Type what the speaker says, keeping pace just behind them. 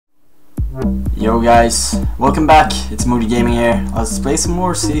Yo guys, welcome back. It's MoojiGaming here. Let's play some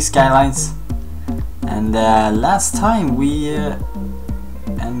more City Skylines. And last time we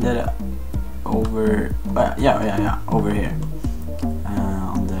ended over, over here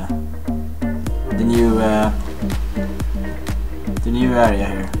on the new area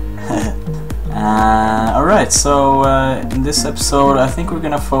here. Alright, so in this episode I think we're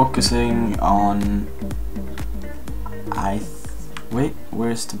gonna focusing on wait,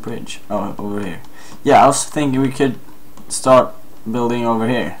 where's the bridge? Oh, over here. Yeah, I was thinking we could start building over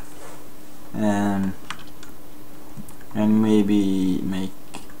here and maybe make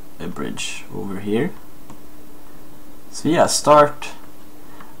a bridge over here. So yeah, start.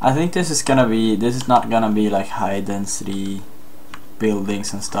 I think this is not gonna be like high density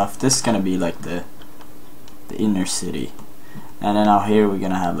buildings and stuff. This is gonna be like the inner city, and then out here we're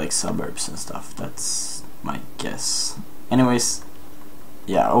gonna have like suburbs and stuff. That's my guess. Anyways,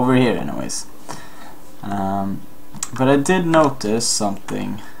 yeah, over here anyways. But I did notice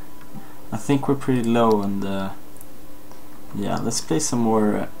something. I think we're pretty low on the... Yeah, let's play some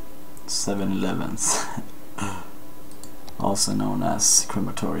more 7-Elevens. Also known as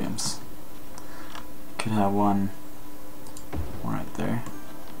crematoriums. Could have one right there.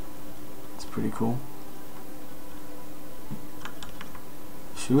 It's pretty cool.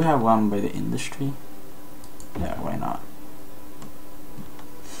 Should we have one by the industry? Yeah, why not?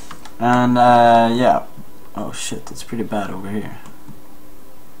 And yeah. Oh shit, it's pretty bad over here.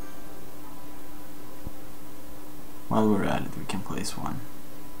 While we're at it, we can place one.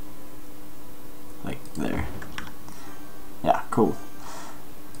 Like there. Yeah, cool.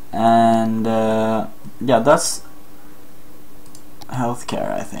 And yeah, that's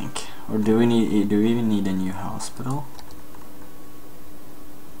healthcare, I think. Or do we even need a new hospital?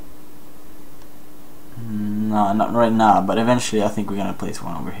 No, not right now, but eventually I think we're gonna place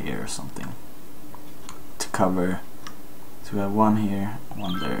one over here or something to cover. So we have one here,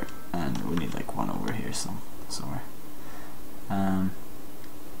 one there, and we need like one over here somewhere.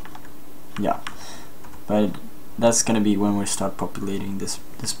 Yeah, but that's gonna be when we start populating this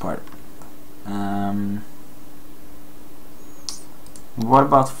part. What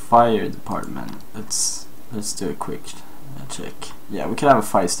about fire department? Let's do a quick check. Yeah, we could have a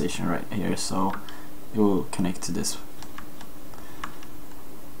fire station right here, so it will connect to this.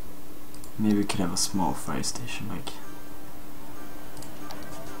 Maybe we could have a small fire station, like,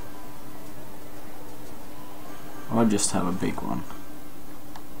 or just have a big one.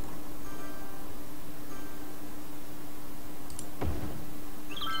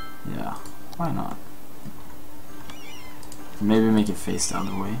 Yeah, why not? Maybe make it face the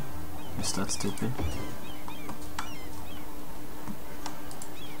other way. Is that stupid?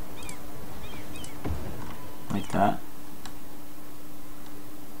 Like that.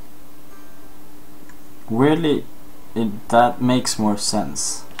 Weirdly, that makes more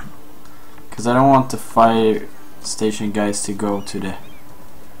sense, because I don't want the fire station guys to go to the...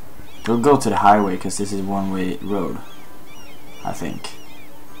 They'll go to the highway because this is one-way road, I think.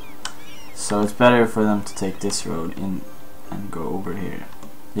 So it's better for them to take this road in and go over here.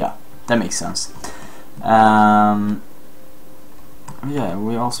 Yeah, that makes sense. Yeah,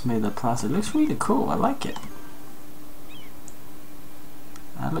 we also made that plaza. It looks really cool. I like it.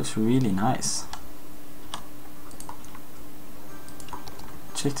 That looks really nice.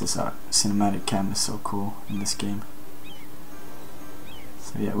 Check this out. Cinematic cam is so cool in this game.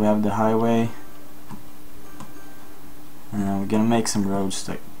 So yeah, we have the highway, and we're gonna make some roads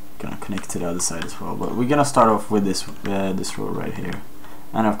that gonna connect to the other side as well. But we're gonna start off with this road right here,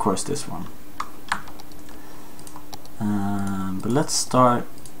 and of course this one. But let's start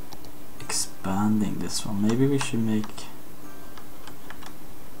expanding this one. Maybe we should make...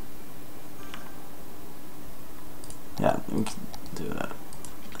 Yeah, we can do that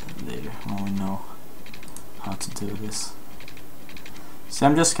later when we know how to do this. So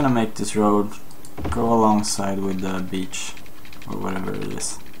I'm just gonna make this road go alongside with the beach, or whatever it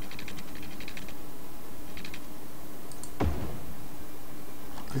is.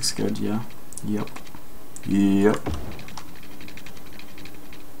 Looks good, yeah. Yep.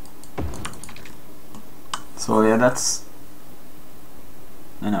 So yeah, that's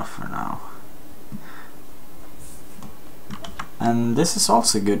enough for now. And this is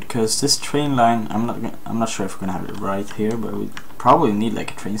also good because this train line, I'm not sure if we're gonna have it right here, but we probably need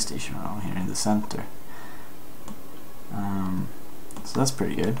like a train station around here in the center. So that's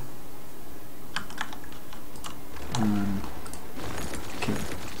pretty good. Okay,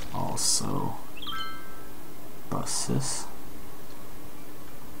 also buses.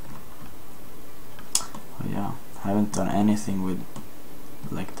 Oh yeah, I haven't done anything with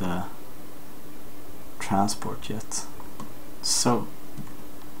like the transport yet. So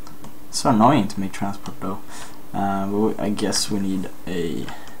annoying to make transport though. But I guess we need a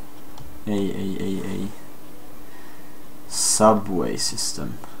subway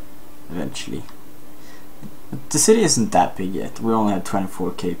system eventually. But the city isn't that big yet. We only have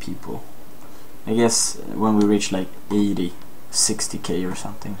 24k people. I guess when we reach like 80, 60k or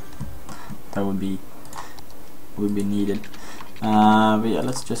something, that would be needed. But yeah,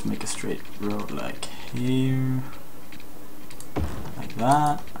 let's just make a straight road like here, like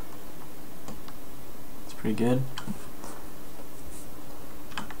that. It's pretty good.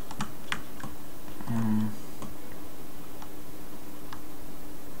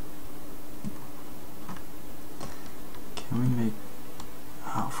 Can we make?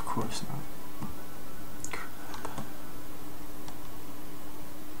 Oh, of course not.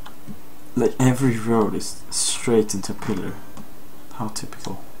 Like every road is straight into a pillar. How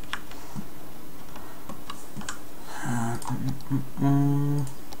typical. I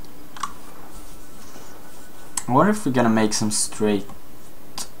wonder if we're gonna make some straight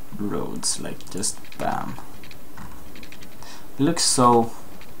roads, like just bam. It looks so.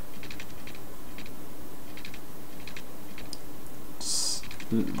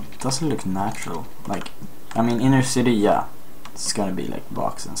 It doesn't look natural. Like, I mean, inner city, yeah, it's gonna be like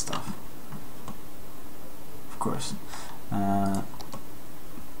blocks and stuff. Of course.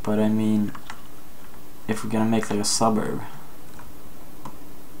 But I mean, if we're gonna make like a suburb,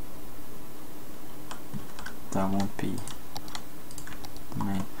 that won't be the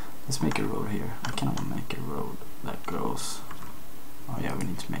main. Let's make a road here. I kind of want to make a road that goes. Oh yeah, we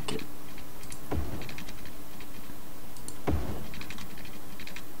need to make it.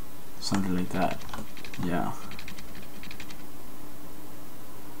 Something like that. Yeah.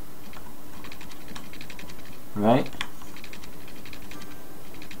 Right?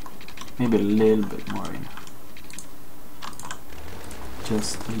 Maybe a little bit more in.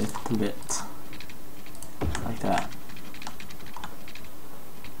 Just a little bit. Like that.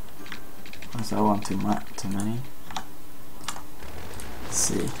 Is that one too many? Let's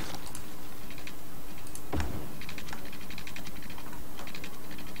see.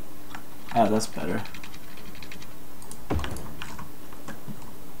 Yeah, that's better.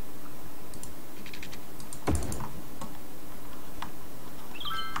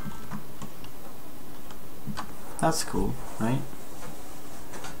 That's cool, right?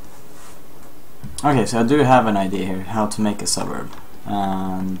 Okay, so I do have an idea here how to make a suburb.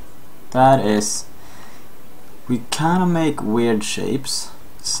 That is, we kind of make weird shapes.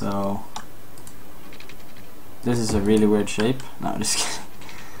 So this is a really weird shape. No, just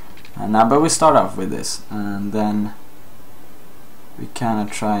kidding. But we start off with this, and then we kind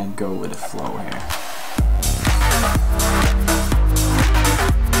of try and go with the flow here.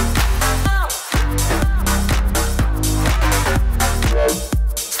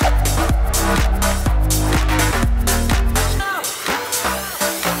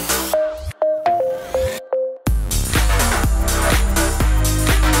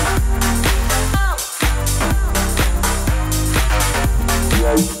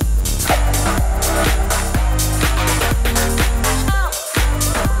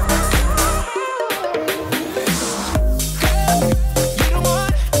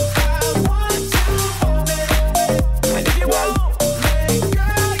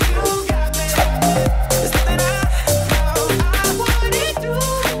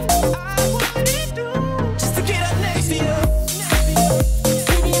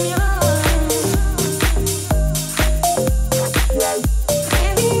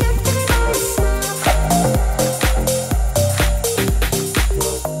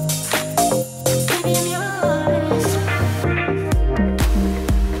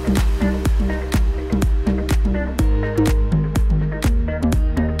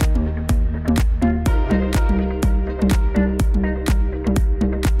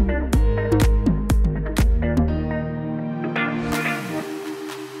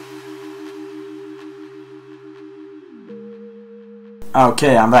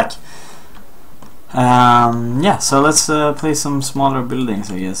 Okay, I'm back. Yeah, so let's play some smaller buildings,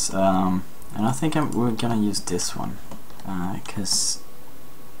 I guess. And I think we're gonna use this one, because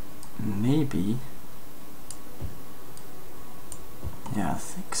maybe, yeah, I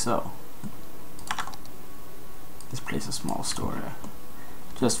think so. Let's place a small store there,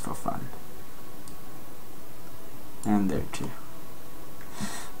 just for fun. And there too.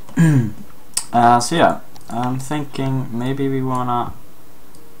 So yeah, I'm thinking maybe we wanna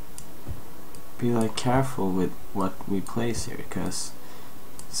be like careful with what we place here, because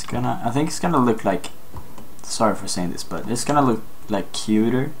it's gonna, I think it's gonna look like, sorry for saying this, but it's gonna look like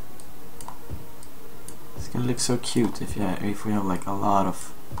cuter gonna look so cute if we have like a lot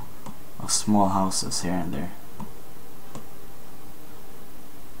of small houses here and there.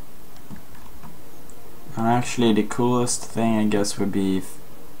 And actually the coolest thing I guess would be if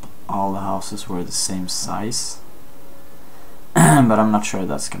all the houses were the same size. But I'm not sure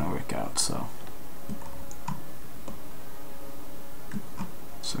that's gonna work out, so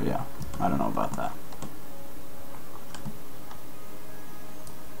yeah, I don't know about that.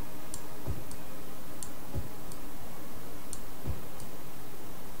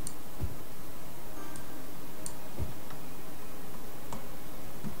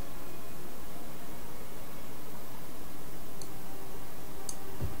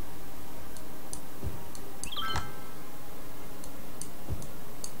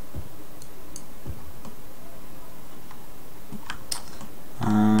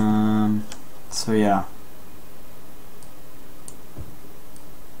 So yeah.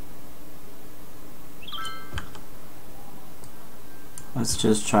 Let's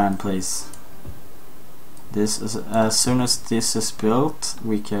just try and place this as soon as this is built,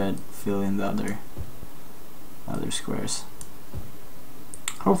 we could fill in the other squares.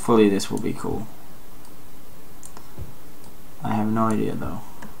 Hopefully this will be cool. I have no idea though,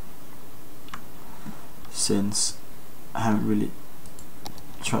 since I haven't really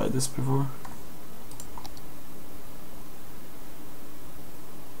tried this before.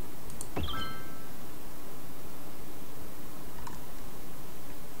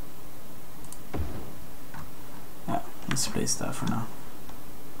 Yeah, let's place that for now.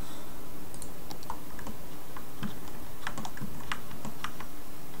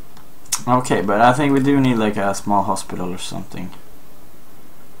 Okay, but I think we do need like a small hospital or something.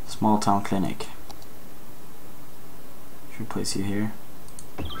 Small town clinic. Should place you here.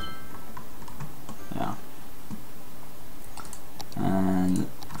 Yeah. And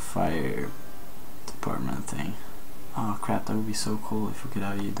fire department thing. Oh crap, that would be so cool if we could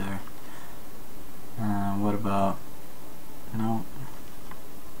have you there. What about... No.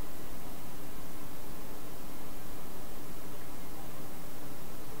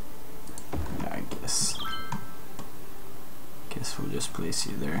 Yeah, I guess we'll just place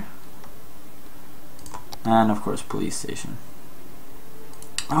you there. And of course police station.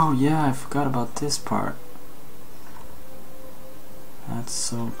 Oh yeah, I forgot about this part. That's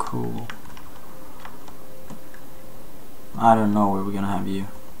so cool. I don't know where we're gonna have you.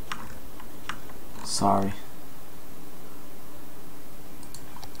 Sorry.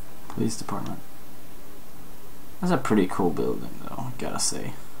 Police department. That's a pretty cool building though, I gotta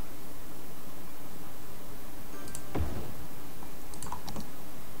say.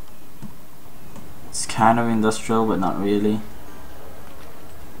 It's kind of industrial, but not really.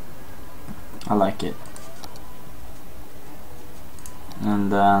 I like it.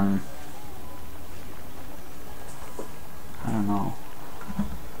 And then I don't know.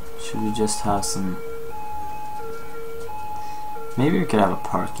 Should we just have some? Maybe we could have a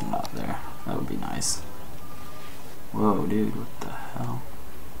parking lot there. That would be nice. Whoa, dude! What the hell?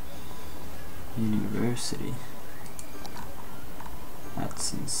 University.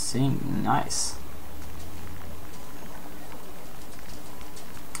 That's insane. Nice.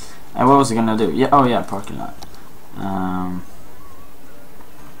 And what was I gonna do? Yeah. Oh yeah, parking lot.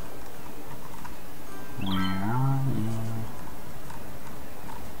 Where are we?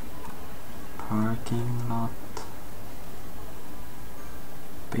 Parking lot.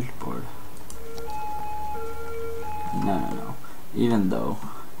 Billboard. No. Even though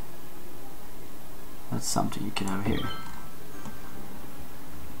that's something you can have here,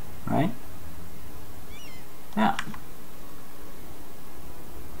 right? Yeah.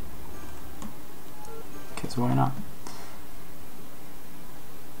 Okay, so why not?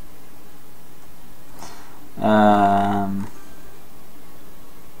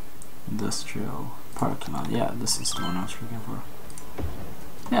 Industrial parking lot. Yeah, this is the one I was looking for.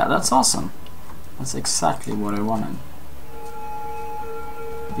 Yeah, that's awesome. That's exactly what I wanted.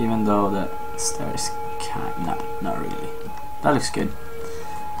 Even though the stairs can't, not really. That looks good.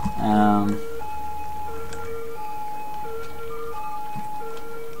 Yeah,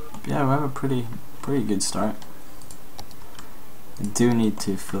 we have a pretty good start. I do need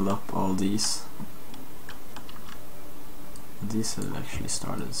to fill up all these. These have actually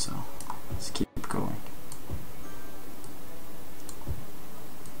started, so let's keep going.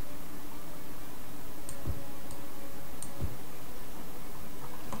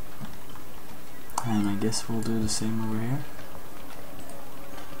 And I guess we'll do the same over here.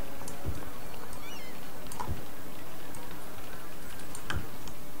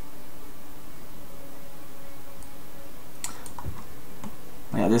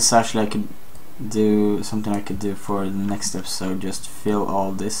 Yeah, this actually I could do something I could do for the next episode, just fill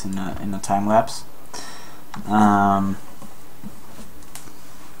all this in a time lapse.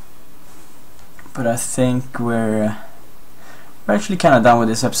 But I think we're actually kind of done with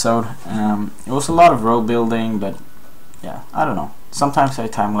this episode. It was a lot of road building, but yeah, I don't know. Sometimes I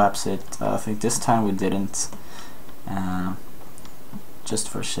time lapse it. I think this time we didn't, just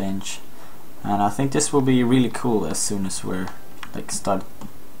for change. And I think this will be really cool as soon as we're like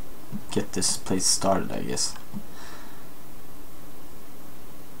get this place started, I guess.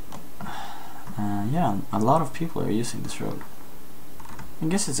 Yeah, a lot of people are using this road. I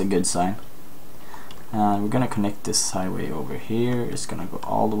guess it's a good sign. And we're gonna connect this highway over here. It's gonna go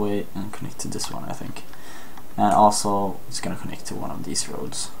all the way and connect to this one, I think. And also it's gonna connect to one of these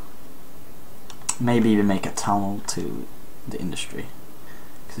roads. Maybe even make a tunnel to the industry,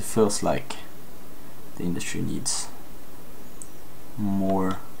 because it feels like the industry needs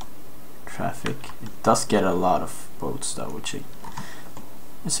more traffic. It does get a lot of boats though, which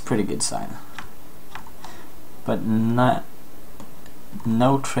is a pretty good sign. But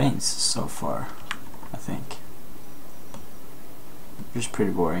no trains so far, I think. Just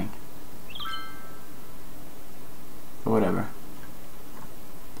pretty boring. But whatever.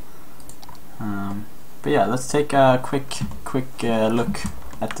 But yeah, let's take a quick look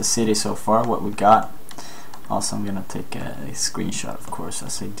at the city so far, what we got. Also, I'm gonna take a screenshot, of course,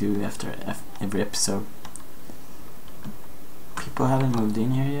 as I do after every episode. People haven't moved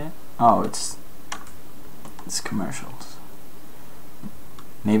in here yet? Oh, it's commercials.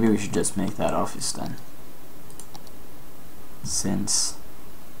 Maybe we should just make that office then, since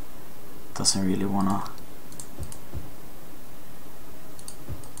it doesn't really wanna.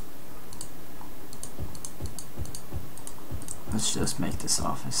 Let's just make this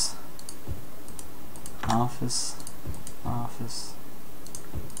office. Office.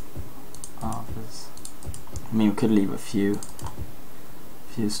 I mean, we could leave a few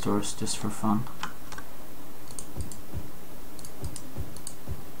stores just for fun.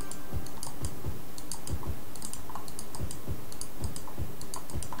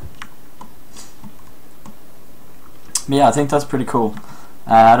 But yeah, I think that's pretty cool.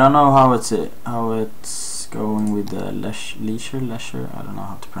 I don't know how it's going with the leisure. I don't know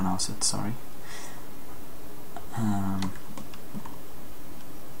how to pronounce it. Sorry.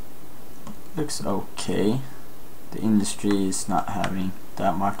 Looks okay. The industry is not having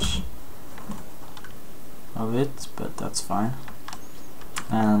that much of it, but that's fine.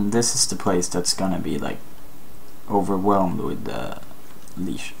 And this is the place that's gonna be like overwhelmed with the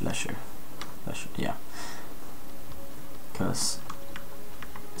leisure, yeah, because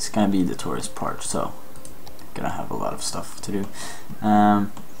it's gonna be the tourist part, so gonna have a lot of stuff to do.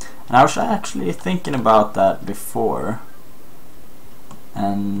 And I was actually thinking about that before,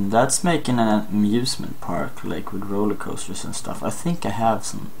 and that's making an amusement park, like with roller coasters and stuff. I think I have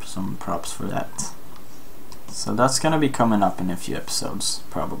some props for that, so that's gonna be coming up in a few episodes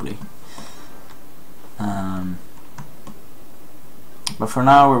probably. But for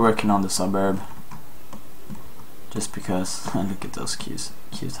now we're working on the suburb, just because look at those cute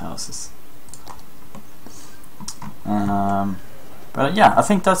houses. But yeah, I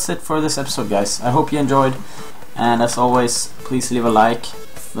think that's it for this episode, guys. I hope you enjoyed, and as always, please leave a like,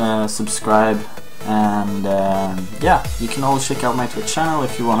 subscribe, and yeah, you can always check out my Twitch channel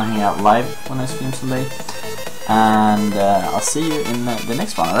if you want to hang out live when I stream someday. And I'll see you in the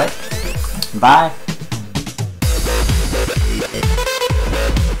next one. Alright, bye.